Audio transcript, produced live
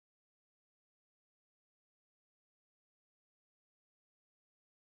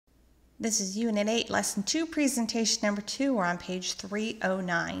This is Unit 8, Lesson 2, Presentation Number 2. We're on page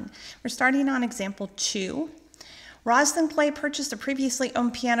 309. We're starting on Example 2. Rosalind Clay purchased a previously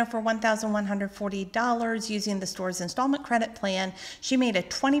owned piano for $1,140 using the store's installment credit plan. She made a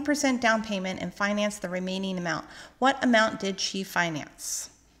 20% down payment and financed the remaining amount. What amount did she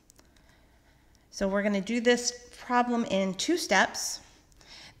finance? So we're going to do this problem in 2 steps.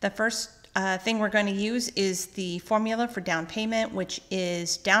 The first thing we're going to use is the formula for down payment, which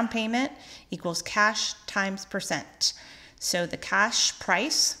is down payment equals cash times percent. So the cash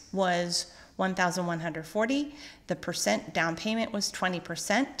price was $1,140. The percent down payment was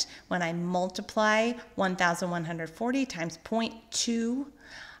 20%. When I multiply 1,140 times 0.2,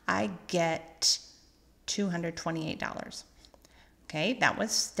 I get $228. Okay, that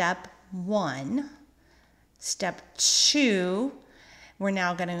was step 1. Step 2, we're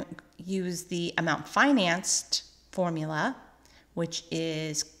now going to use the amount financed formula, which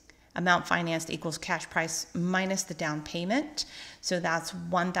is amount financed equals cash price minus the down payment. So that's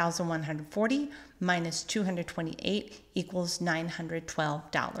 1,140 minus 228 equals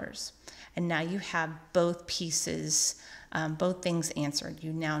 $912. And now you have both pieces, both things answered.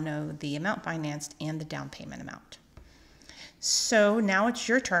 You now know the amount financed and the down payment amount. So now it's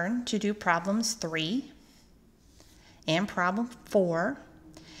your turn to do problems 3 and problem 4.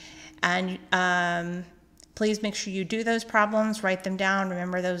 And please make sure you do those problems, write them down.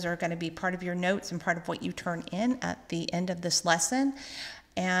 Remember, those are going to be part of your notes and part of what you turn in at the end of this lesson.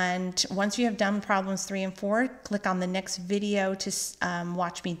 And once you have done problems 3 and 4, click on the next video to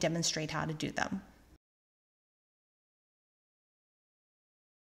watch me demonstrate how to do them.